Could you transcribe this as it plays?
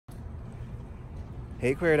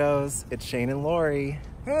Hey Queerdos, it's Shane and Lori.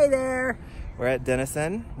 Hey there. We're at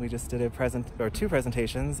Denison. We just did two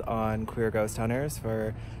presentations on queer ghost hunters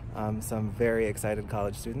for some very excited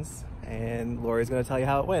college students, and Lori's going to tell you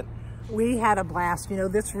how it went. We had a blast. You know,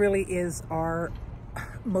 this really is our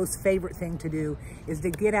most favorite thing to do, is to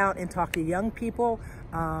get out and talk to young people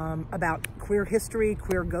about queer history,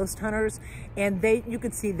 queer ghost hunters, and you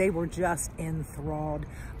could see they were just enthralled.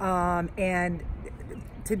 And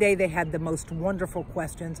today they had the most wonderful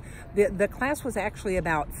questions. The class was actually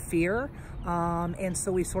about fear, and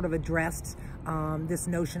so we sort of addressed this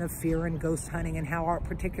notion of fear and ghost hunting, and how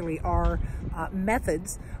particularly our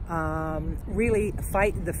methods really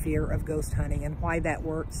fight the fear of ghost hunting and why that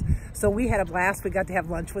works. So we had a blast. We got to have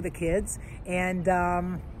lunch with the kids, and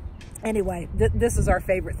anyway, this is our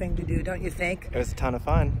favorite thing to do, don't you think? It was a ton of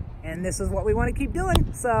fun. And this is what we want to keep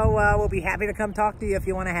doing. So we'll be happy to come talk to you if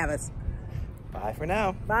you want to have us. Bye for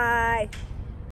now. Bye.